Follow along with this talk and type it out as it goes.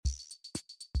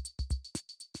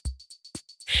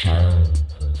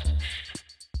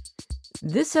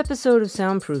This episode of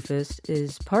Soundproofist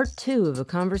is part 2 of a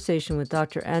conversation with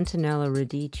Dr. Antonella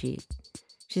Radici.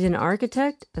 She's an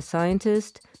architect, a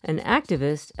scientist, an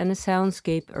activist, and a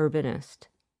soundscape urbanist.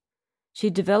 She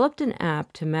developed an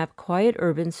app to map quiet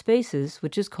urban spaces,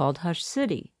 which is called Hush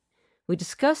City. We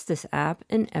discussed this app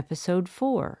in episode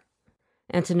 4.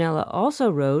 Antonella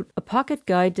also wrote a pocket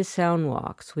guide to sound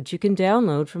walks, which you can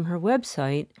download from her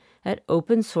website at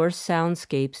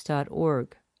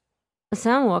opensourcesoundscapes.org. A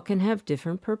sound walk can have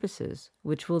different purposes,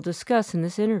 which we'll discuss in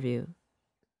this interview.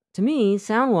 To me,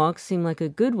 sound walks seem like a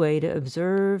good way to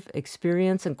observe,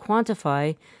 experience, and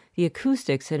quantify the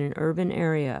acoustics in an urban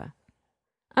area.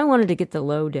 I wanted to get the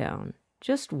lowdown.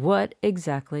 Just what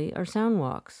exactly are sound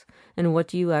walks? And what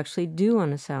do you actually do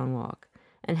on a sound walk?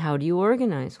 And how do you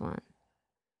organize one?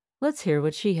 Let's hear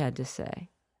what she had to say.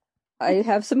 I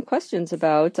have some questions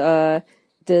about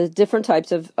the different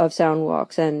types of sound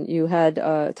walks, and you had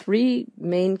 3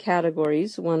 main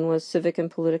categories. One was civic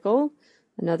and political,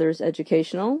 another is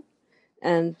educational,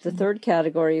 and the third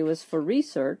category was for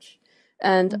research.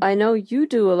 And I know you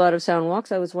do a lot of sound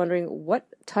walks. I was wondering what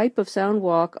type of sound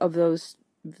walk of those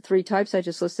 3 types I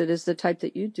just listed is the type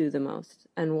that you do the most,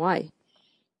 and why?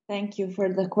 Thank you for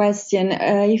the question.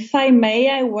 If I may,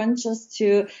 I want just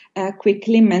to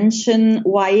quickly mention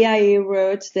why I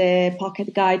wrote the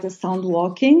Pocket Guide to Sound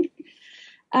Walking,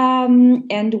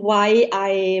 and why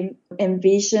I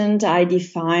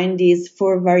defined these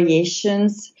 4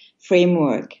 variations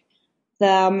framework.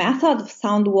 The method of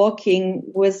sound walking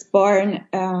was born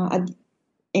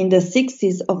in the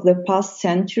 60s of the past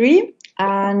century,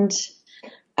 and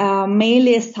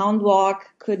mainly a sound walk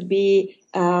could be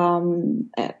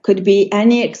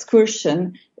any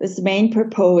excursion whose main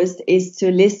purpose is to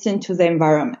listen to the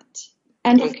environment.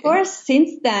 And of course,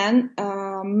 since then,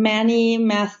 many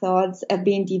methods have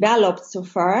been developed so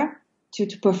far to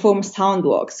perform sound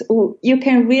walks. You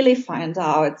can really find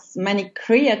out many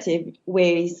creative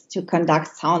ways to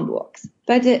conduct sound walks.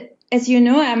 But as you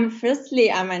know, I'm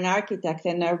an architect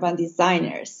and urban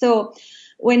designer. So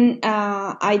when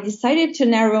I decided to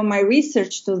narrow my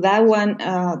research to that one,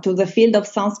 to the field of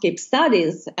soundscape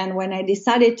studies, and when I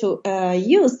decided to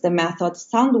use the method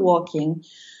sound walking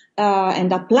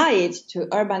and apply it to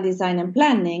urban design and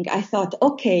planning, I thought,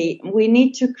 okay, we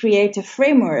need to create a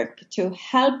framework to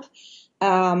help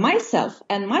myself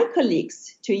and my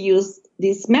colleagues to use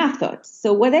this method.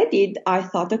 So what I did, I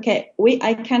thought, okay,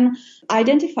 I can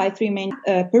identify 3 main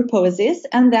purposes,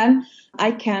 and then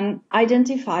I can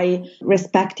identify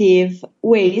respective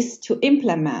ways to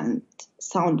implement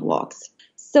sound walks.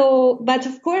 So, but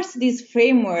of course, this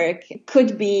framework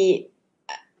could be,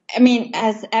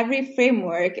 as every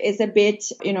framework is a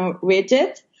bit,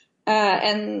 rigid.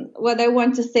 And what I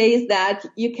want to say is that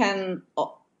you can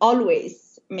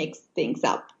always mix things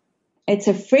up. It's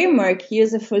a framework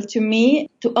useful to me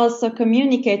to also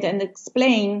communicate and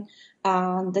explain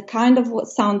the kind of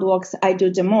sound walks I do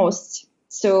the most.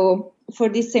 So for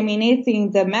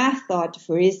disseminating the method,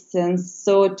 for instance,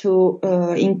 so to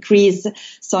increase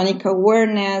sonic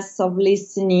awareness of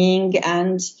listening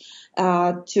and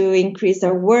to increase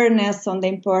awareness on the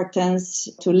importance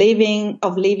of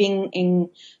living in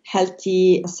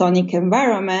healthy sonic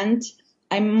environment,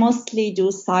 I mostly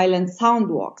do silent sound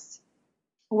walks.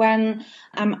 When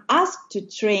I'm asked to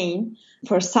train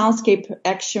for soundscape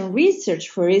action research,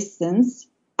 for instance,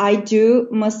 I do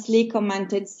mostly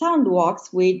commented sound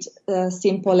walks with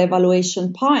simple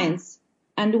evaluation points.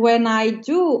 And when I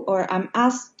do, or I'm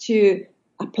asked to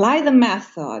apply the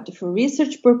method for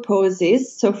research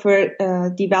purposes, so for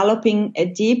developing a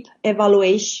deep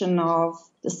evaluation of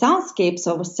the soundscapes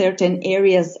of certain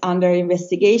areas under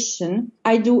investigation,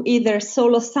 I do either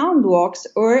solo sound walks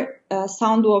or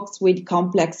sound walks with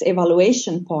complex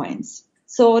evaluation points.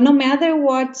 So no matter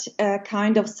what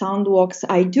kind of sound walks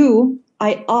I do,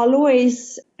 I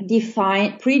always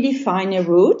predefine a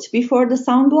route before the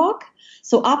sound walk.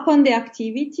 So upon the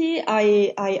activity,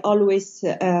 I always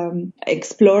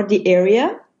explore the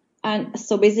area. And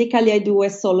so basically I do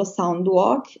a solo sound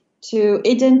walk to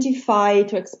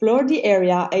explore the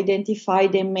area, identify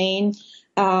the main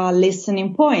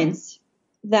listening points.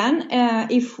 Then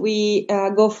if we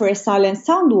go for a silent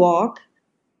sound walk,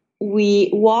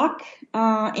 we walk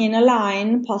in a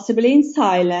line, possibly in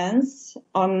silence,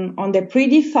 on the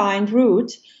predefined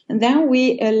route, and then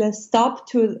we stop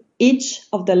to each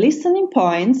of the listening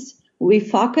points. We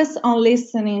focus on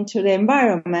listening to the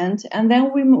environment, and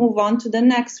then we move on to the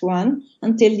next one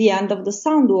until the end of the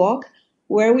sound walk,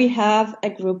 where we have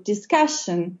a group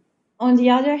discussion. On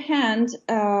the other hand,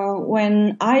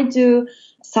 when I do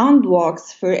sound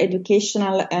walks for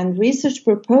educational and research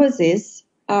purposes,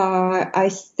 I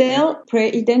still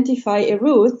pre-identify a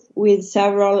route with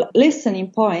several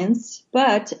listening points,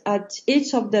 but at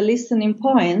each of the listening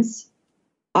points,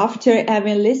 after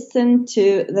having listened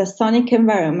to the sonic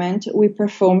environment, we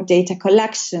perform data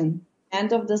collection.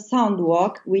 End of the sound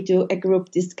walk, we do a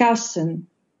group discussion.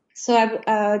 So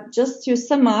just to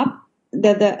sum up,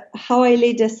 how I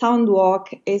lead a sound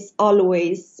walk is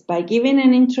always by giving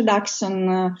an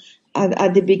introduction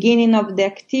at the beginning of the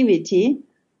activity.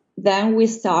 Then we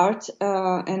start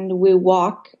and we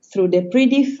walk through the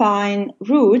predefined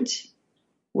route.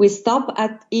 We stop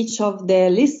at each of the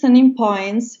listening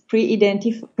points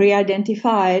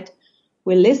pre-identified.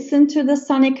 We listen to the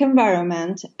sonic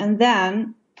environment, and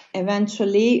then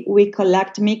eventually we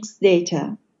collect mixed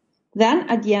data. Then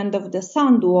at the end of the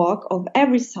sound walk, of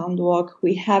every sound walk,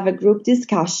 we have a group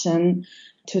discussion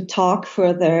to talk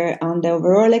further on the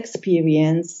overall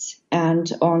experience and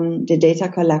on the data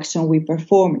collection we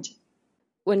performed.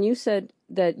 When you said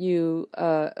that you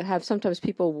have sometimes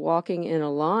people walking in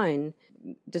a line,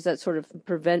 does that sort of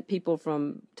prevent people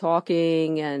from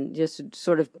talking and just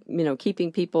sort of,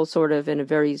 keeping people sort of in a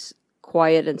very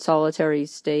quiet and solitary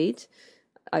state?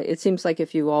 It seems like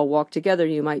if you all walk together,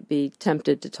 you might be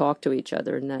tempted to talk to each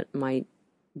other, and that might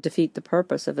defeat the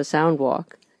purpose of a sound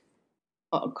walk.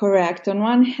 Correct. On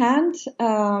one hand,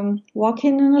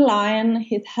 walking in a line,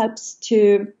 it helps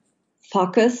to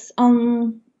focus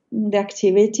on the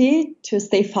activity, to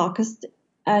stay focused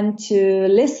and to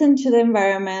listen to the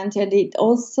environment. And it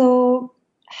also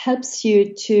helps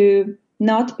you to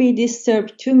not be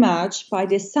disturbed too much by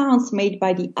the sounds made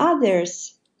by the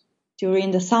others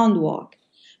during the sound walk.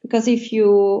 Because if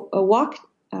you walk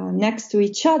next to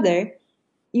each other,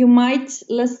 you might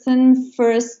listen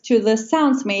first to the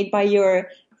sounds made by your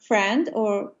friend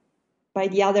or by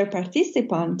the other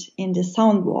participant in the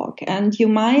sound walk, and you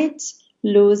might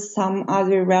lose some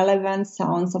other relevant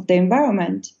sounds of the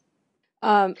environment.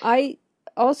 I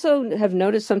also have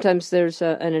noticed sometimes there's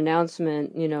an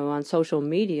announcement, on social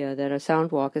media that a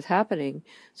sound walk is happening.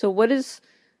 So what is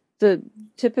the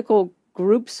typical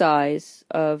group size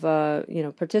of,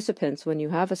 participants when you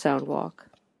have a sound walk?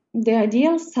 The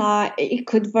ideal size, it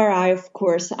could vary, of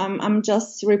course. I'm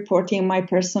just reporting my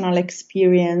personal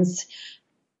experience.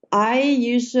 I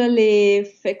usually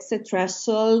fix a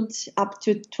threshold up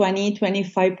to 20,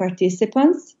 25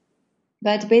 participants.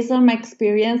 But based on my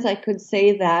experience, I could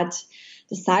say that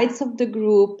the size of the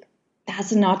group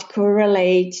does not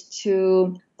correlate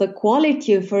to the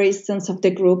quality, for instance, of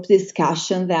the group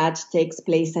discussion that takes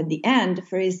place at the end.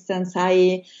 For instance,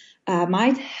 I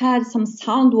might have some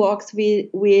sound walks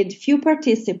with few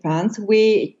participants.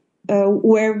 We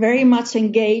were very much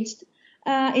engaged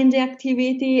in the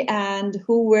activity and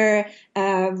who were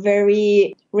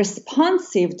very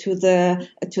responsive to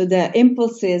the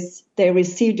impulses they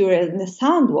received during the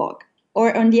sound walk.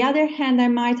 Or on the other hand, I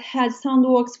might have sound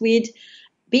walks with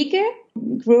bigger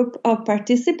group of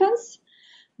participants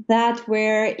that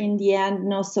were in the end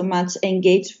not so much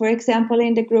engaged, for example,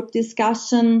 in the group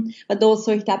discussion, but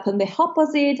also it happened the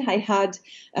opposite. I had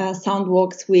sound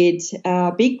walks with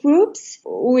big groups,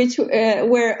 which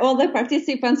where all the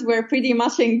participants were pretty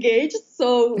much engaged.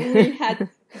 So we had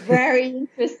very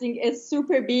interesting and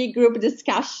super big group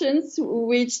discussions,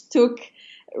 which took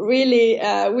really,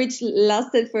 which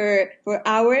lasted for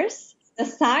hours. The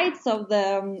size of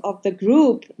the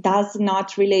group does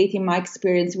not relate, in my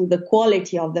experience, with the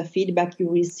quality of the feedback you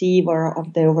receive or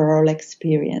of the overall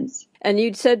experience. And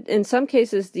you'd said in some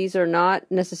cases these are not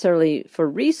necessarily for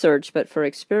research, but for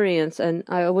experience. And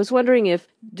I was wondering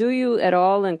do you at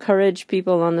all encourage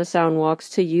people on the sound walks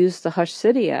to use the Hush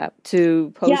City app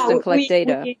to post and collect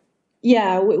data?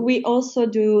 We also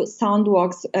do sound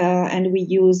walks, and we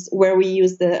use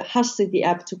the Hush City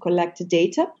app to collect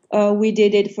data. We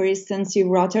did it, for instance, in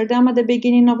Rotterdam at the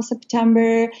beginning of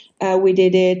September. We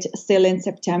did it still in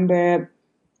September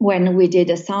when we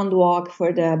did a sound walk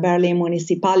for the Berlin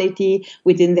municipality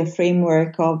within the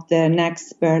framework of the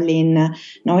next Berlin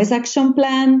Noise Action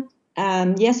Plan.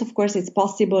 Yes, of course, it's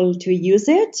possible to use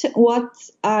it. What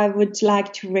I would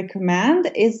like to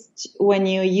recommend is when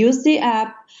you use the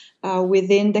app,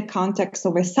 within the context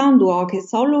of a sound walk,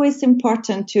 it's always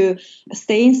important to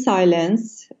stay in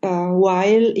silence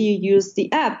while you use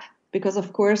the app, because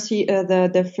of course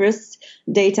the first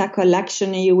data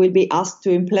collection you will be asked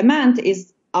to implement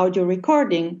is audio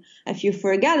recording. If you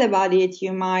forget about it,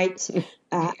 you might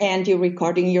end your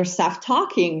recording yourself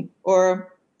talking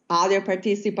or other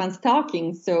participants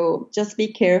talking. So just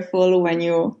be careful when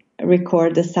you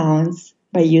record the sounds.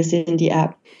 by using the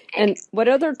app. And what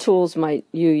other tools might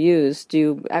you use? Do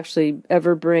you actually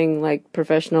ever bring like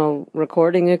professional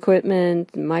recording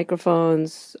equipment,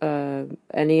 microphones,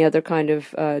 any other kind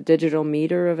of digital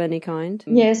meter of any kind?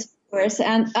 Yes, of course.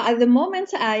 And at the moment,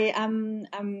 I'm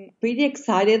pretty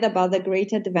excited about the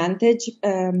great advantage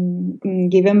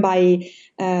given by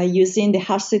using the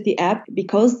HashCity app,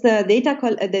 because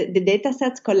the data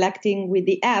sets collecting with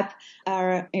the app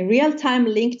are in real time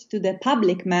linked to the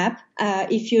public map.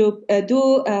 If you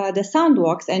do the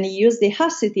Soundwalks and you use the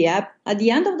HashCity app, at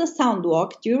the end of the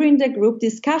Soundwalk, during the group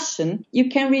discussion, you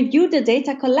can review the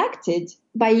data collected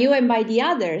by you and by the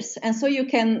others. And so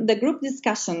the group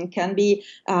discussion can be,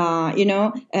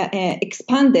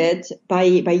 expanded by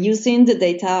using the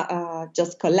data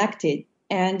just collected.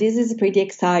 And this is pretty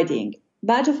exciting.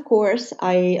 But of course,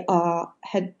 I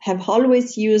have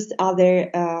always used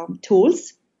other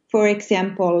tools, for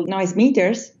example, noise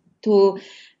meters to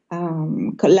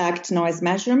collect noise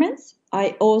measurements.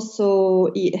 I also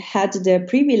had the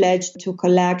privilege to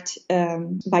collect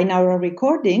binaural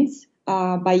recordings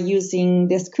by using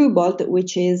the Scubolt,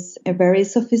 which is a very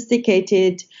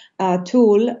sophisticated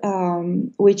tool,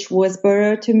 which was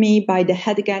brought to me by the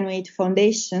Hedganuit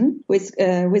Foundation, which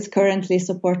is currently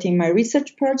supporting my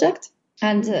research project.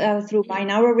 And through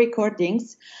binaural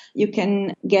recordings, you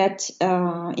can get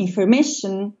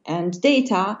information and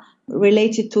data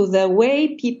related to the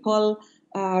way people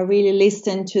really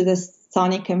listen to the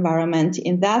sonic environment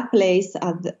in that place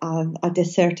at a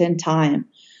certain time.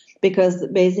 Because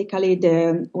basically,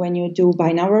 when you do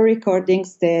binaural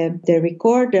recordings, the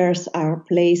recorders are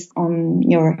placed on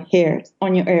your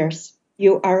ears.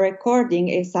 You are recording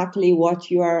exactly what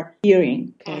you are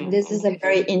hearing. This is a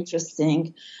very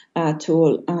interesting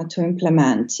tool to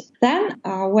implement. Then,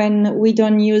 when we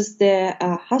don't use the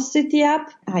HashCity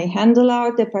app, I handle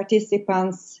out the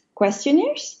participants'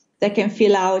 questionnaires. They can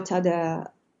fill out at the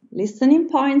listening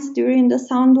points during the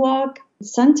Soundwalk.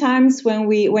 Sometimes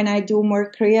when I do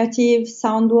more creative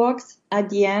Soundwalks, at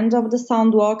the end of the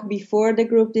Soundwalk, before the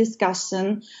group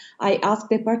discussion, I ask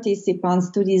the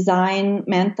participants to design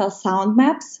mental sound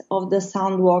maps of the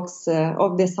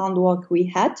Soundwalk we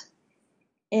had.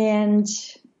 And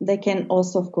they can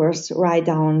also, of course, write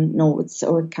down notes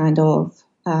or kind of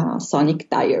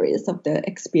sonic diaries of the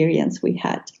experience we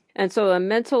had. And so a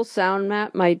mental sound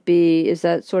map is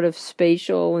that sort of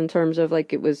spatial in terms of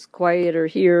like it was quieter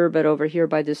here, but over here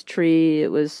by this tree,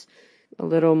 it was a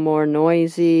little more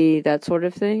noisy, that sort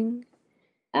of thing?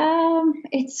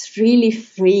 It's really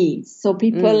free. So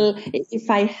people, if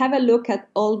I have a look at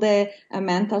all the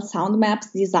mental sound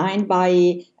maps designed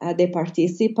by the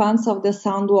participants of the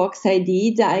Soundwalks I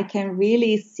did, I can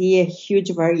really see a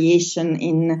huge variation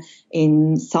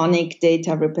in sonic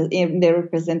data, in the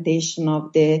representation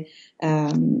of the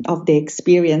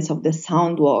experience of the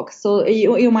Soundwalk. So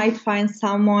you might find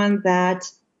someone that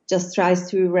just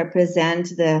tries to represent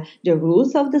the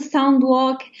rules of the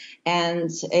Soundwalk, and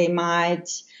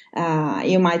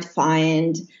you might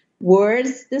find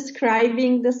words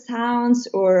describing the sounds,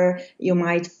 or you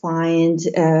might find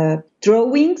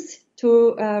drawings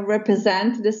to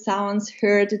represent the sounds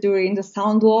heard during the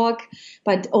Soundwalk,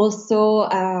 but also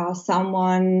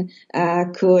someone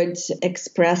could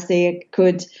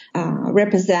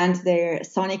represent their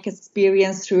sonic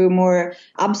experience through more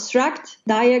abstract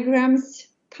diagrams,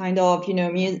 kind of,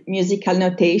 musical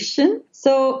notation.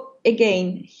 So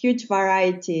again, huge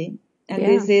variety. And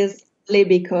this is really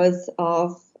because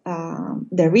of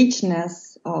the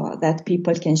richness that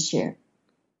people can share.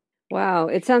 Wow.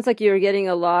 It sounds like you're getting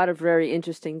a lot of very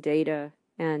interesting data,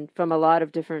 and from a lot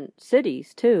of different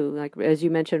cities too, like as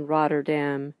you mentioned,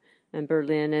 Rotterdam and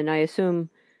Berlin. And I assume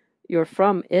you're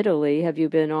from Italy. Have you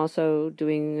been also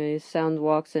doing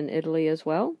Soundwalks in Italy as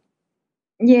well?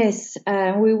 Yes,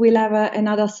 we will have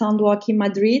another Soundwalk in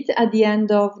Madrid at the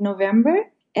end of November.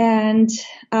 And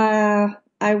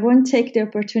I won't take the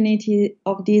opportunity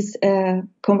of this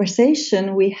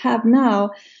conversation we have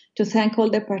now to thank all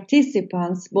the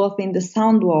participants, both in the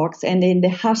Soundwalks and in the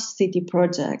HashCity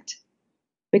project.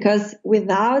 Because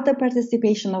without the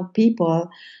participation of people,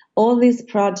 all these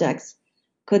projects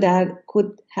could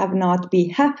have not be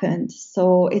happened.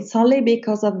 So it's only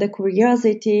because of the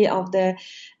curiosity of the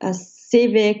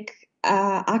civic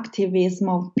activism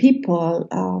of people,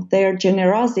 their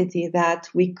generosity, that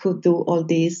we could do all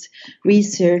this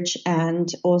research and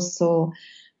also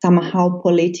somehow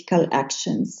political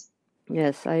actions.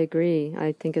 Yes, I agree.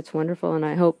 I think it's wonderful, and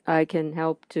I hope I can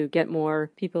help to get more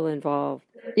people involved.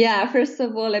 Yeah, first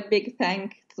of all, a big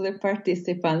thank to the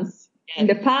participants in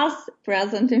the past,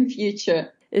 present, and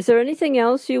future. Is there anything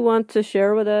else you want to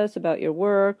share with us about your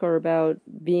work or about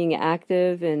being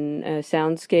active in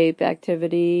soundscape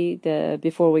activity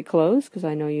before we close? Because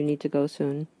I know you need to go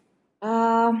soon.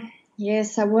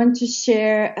 Yes, I want to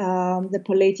share the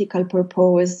political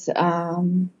purpose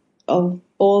of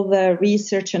all the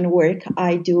research and work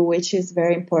I do, which is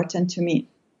very important to me.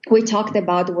 We talked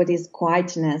about what is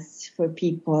quietness for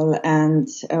people, and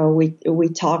we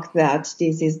talked that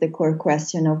this is the core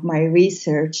question of my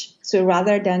research. So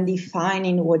rather than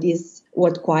defining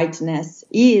what quietness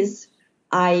is,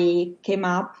 I came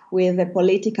up with a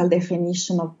political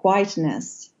definition of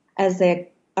quietness as a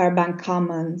urban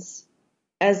commons,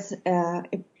 as a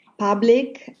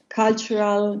public,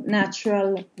 cultural,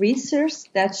 natural resource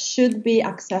that should be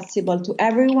accessible to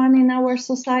everyone in our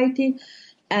society,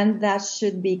 and that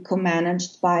should be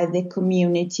co-managed by the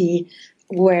community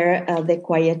where the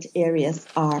quiet areas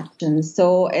are. And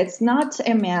so it's not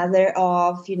a matter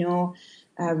of,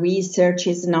 research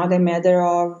is not a matter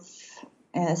of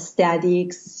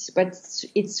statics, but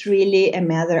it's really a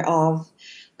matter of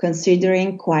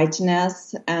considering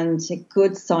quietness and a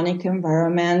good sonic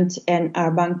environment and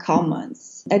urban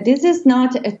commons. This is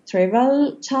not a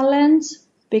trivial challenge,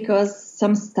 because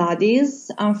some studies,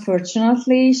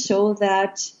 unfortunately, show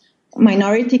that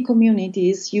minority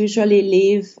communities usually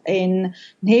live in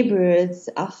neighborhoods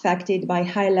affected by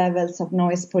high levels of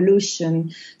noise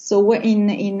pollution. So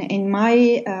in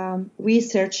my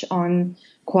research on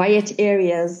quiet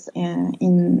areas,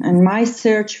 in my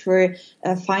search for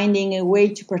finding a way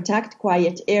to protect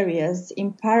quiet areas,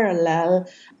 in parallel,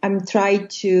 I'm trying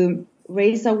to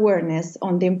raise awareness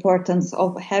on the importance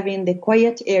of having the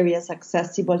quiet areas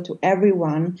accessible to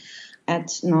everyone and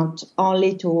not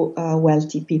only to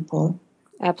wealthy people.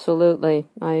 Absolutely.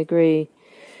 I agree.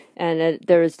 And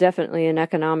there is definitely an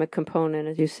economic component,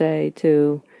 as you say,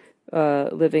 to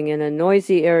living in a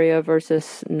noisy area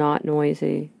versus not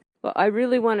noisy. Well, I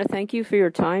really want to thank you for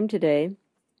your time today.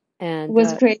 And it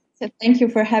was great. Thank you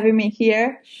for having me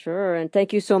here. Sure. And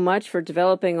thank you so much for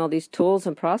developing all these tools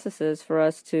and processes for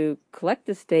us to collect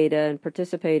this data and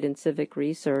participate in civic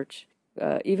research.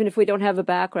 Even if we don't have a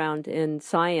background in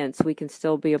science, we can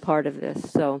still be a part of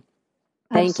this. So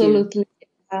thank Absolutely.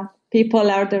 you.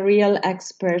 People are the real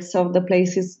experts of the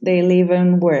places they live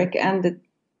and work. And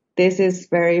this is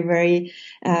very, very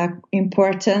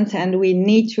important. And we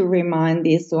need to remind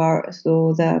this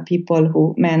to the people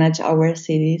who manage our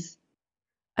cities.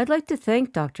 I'd like to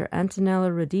thank Dr. Antonella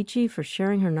Radici for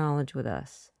sharing her knowledge with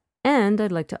us. And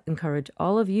I'd like to encourage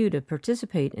all of you to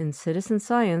participate in citizen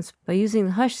science by using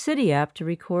the Hush City app to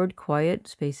record quiet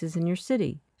spaces in your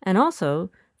city, and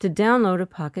also to download a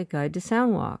pocket guide to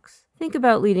sound walks. Think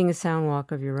about leading a sound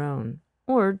walk of your own,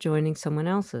 or joining someone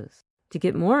else's. To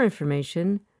get more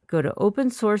information, go to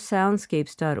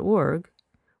opensourcesoundscapes.org,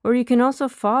 or you can also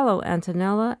follow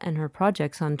Antonella and her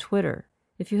projects on Twitter.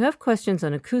 If you have questions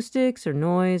on acoustics or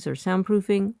noise or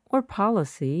soundproofing or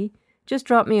policy, just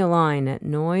drop me a line at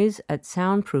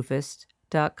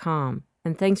noise@soundproofist.com.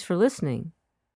 And thanks for listening.